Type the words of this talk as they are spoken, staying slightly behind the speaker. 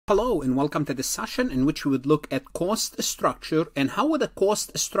Hello and welcome to this session in which we would look at cost structure and how would a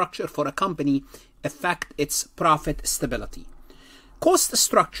cost structure for a company affect its profit stability. Cost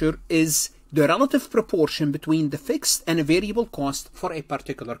structure is the relative proportion between the fixed and a variable cost for a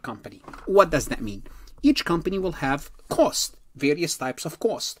particular company. What does that mean? Each company will have cost, various types of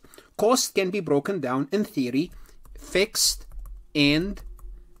cost. Cost can be broken down in theory, fixed and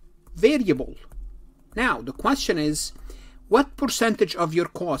variable. Now the question is, what percentage of your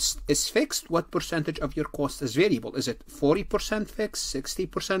cost is fixed? What percentage of your cost is variable? Is it 40% fixed,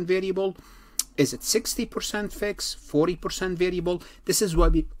 60% variable? Is it 60% fixed, 40% variable? This is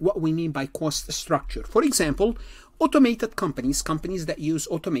what we mean by cost structure. For example, automated companies that use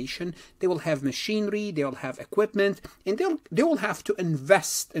automation, they will have machinery, they will have equipment, and they will have to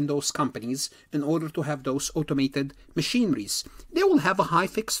invest in those companies in order to have those automated machineries. They will have a high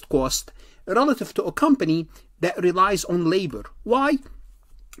fixed cost relative to a company that relies on labor. Why?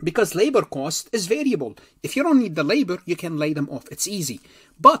 Because labor cost is variable. If you don't need the labor, you can lay them off. It's easy.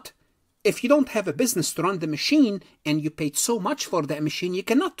 But if you don't have a business to run the machine and you paid so much for that machine, you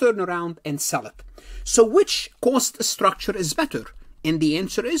cannot turn around and sell it. So which cost structure is better? And the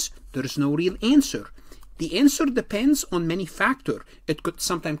answer is, there's no real answer. The answer depends on many factors. It could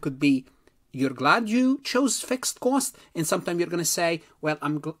sometimes could be you're glad you chose fixed cost, and sometimes you're going to say, well,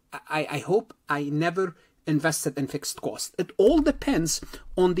 I hope I never invested in fixed cost. It all depends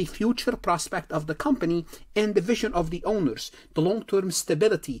on the future prospect of the company and the vision of the owners, the long-term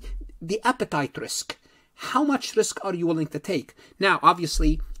stability, the appetite risk. How much risk are you willing to take? Now,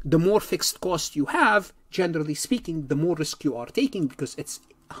 obviously, the more fixed cost you have, generally speaking, the more risk you are taking because it's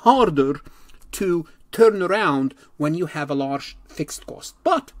harder to turn around when you have a large fixed cost.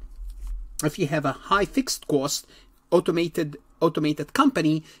 But if you have a high fixed cost, automated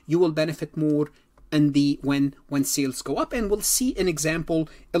company, you will benefit more in the when sales go up, and we'll see an example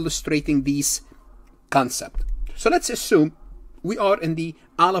illustrating these concepts. So let's assume we are in the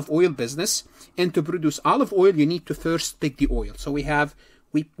olive oil business, and to produce olive oil, you need to first pick the oil. So we have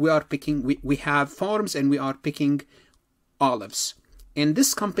farms and we are picking olives. And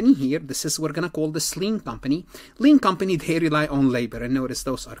this company here, we're going to call this lean company. Lean company, they rely on labor. And notice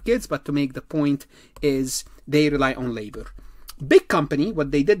those are kids, but to make the point is they rely on labor. Big company,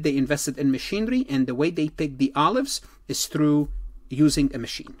 what they did, they invested in machinery, and the way they pick the olives is through using a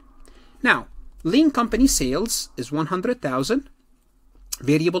machine. Now, lean company sales is 100,000.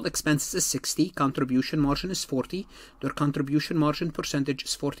 Variable expenses is 60. Contribution margin is 40. Their contribution margin percentage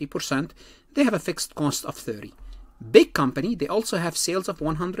is 40%. They have a fixed cost of 30. Big company, they also have sales of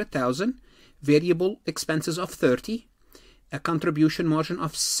 100,000, variable expenses of 30, a contribution margin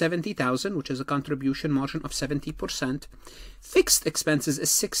of 70,000, which is a contribution margin of 70%. Fixed expenses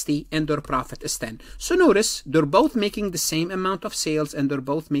is 60, and their profit is 10. So notice, they're both making the same amount of sales, and they're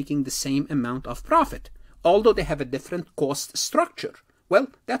both making the same amount of profit, although they have a different cost structure. Well,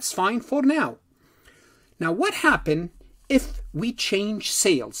 that's fine for now. Now, what happened if we change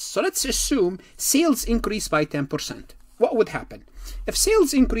sales? So let's assume sales increase by 10%. What would happen? If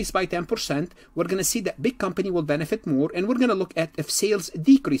sales increase by 10%, we're going to see that big company will benefit more, and we're going to look at if sales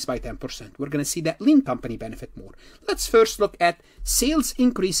decrease by 10%. We're going to see that lean company benefit more. Let's first look at sales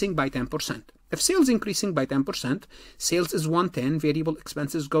increasing by 10%. If sales increasing by 10%, sales is 110, variable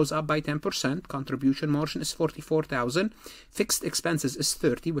expenses goes up by 10%, contribution margin is 44,000, fixed expenses is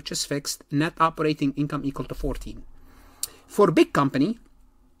 30, which is fixed, net operating income equal to 14. For big company,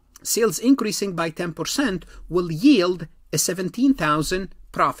 sales increasing by 10% will yield a 17,000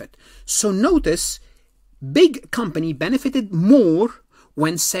 profit. So notice, big company benefited more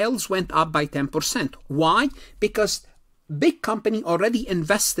when sales went up by 10%. Why? Because big company already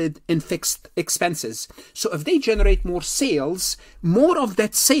invested in fixed expenses. So if they generate more sales, more of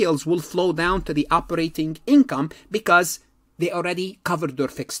that sales will flow down to the operating income because they already covered their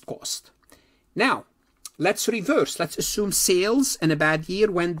fixed cost. Now, let's reverse. Let's assume sales in a bad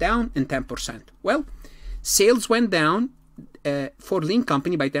year went down in 10%. Well, sales went down for lean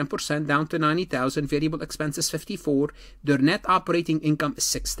company by 10%, down to 90,000. Variable expenses 54. Their net operating income is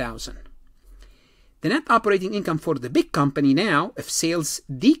 6,000. The net operating income for the big company now, if sales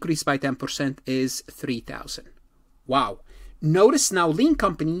decrease by 10%, is 3,000. Wow. Notice now lean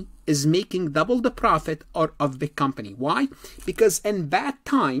company is making double the profit of big company. Why? Because in bad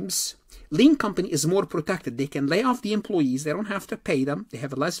times, lean company is more protected. They can lay off the employees. They don't have to pay them. They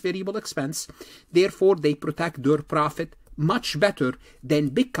have a less variable expense. Therefore, they protect their profit much better than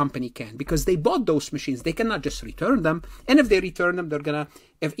big company can, because they bought those machines. They cannot just return them, and if they return them, they're gonna,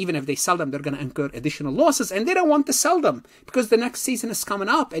 even if they sell them, they're gonna incur additional losses, and they don't want to sell them because the next season is coming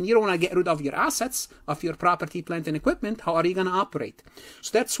up, and you don't want to get rid of your assets, of your property, plant, and equipment. How are you gonna operate?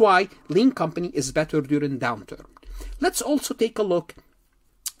 So that's why lean company is better during downturn. Let's also take a look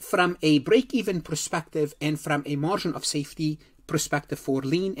from a break-even perspective and from a margin of safety perspective for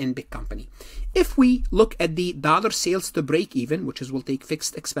lean and big company. If we look at the dollar sales to break even, which is we'll take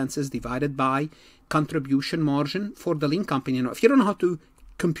fixed expenses divided by contribution margin for the lean company. Now, if you don't know how to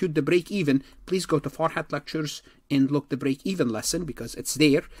compute the break even, please go to Farhat Lectures and look the break even lesson, because it's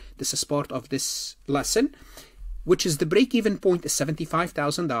there. This is part of this lesson, which is the break even point is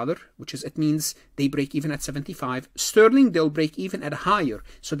 $75,000, which is, it means they break even at 75. Sterling, they'll break even at higher,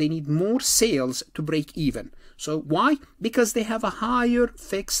 so they need more sales to break even. So why? Because they have a higher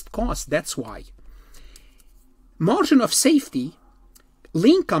fixed cost. That's why. Margin of safety,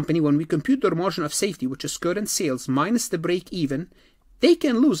 lean company, when we compute their margin of safety, which is current sales minus the break even, they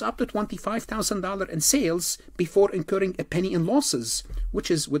can lose up to $25,000 in sales before incurring a penny in losses, which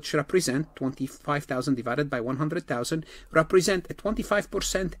represent 25,000 divided by 100,000, represent a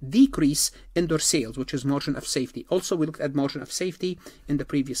 25% decrease in their sales, which is margin of safety. Also, we looked at margin of safety in the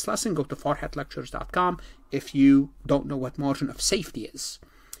previous lesson. Go to farhatlectures.com if you don't know what margin of safety is.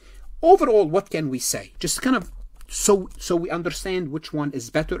 Overall, what can we say? Just kind of so we understand which one is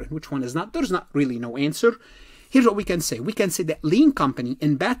better and which one is not. There's not really no answer. Here's what we can say. We can say that lean company,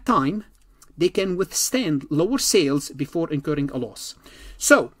 in bad time, they can withstand lower sales before incurring a loss.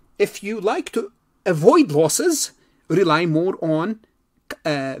 So if you like to avoid losses, rely more on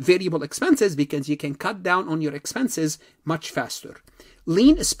variable expenses, because you can cut down on your expenses much faster.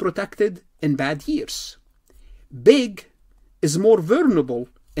 Lean is protected in bad years. Big is more vulnerable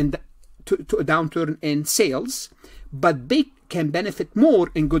to a downturn in sales, but big can benefit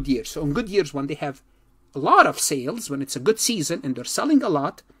more in good years. So in good years, when they have a lot of sales, when it's a good season and they're selling a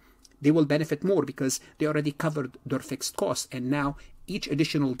lot, they will benefit more because they already covered their fixed cost. And now each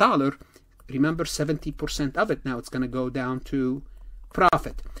additional dollar, remember 70% of it now, it's going to go down to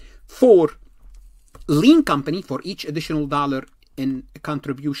profit. For lean company, for each additional dollar in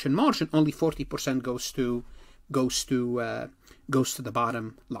contribution margin, only 40% goes to the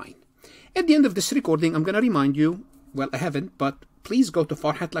bottom line. At the end of this recording, I'm going to remind you, well, I haven't, but please go to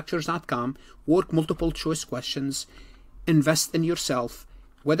farhatlectures.com, work multiple choice questions, invest in yourself.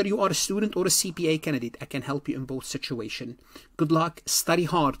 Whether you are a student or a CPA candidate, I can help you in both situations. Good luck, study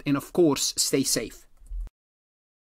hard, and of course, stay safe.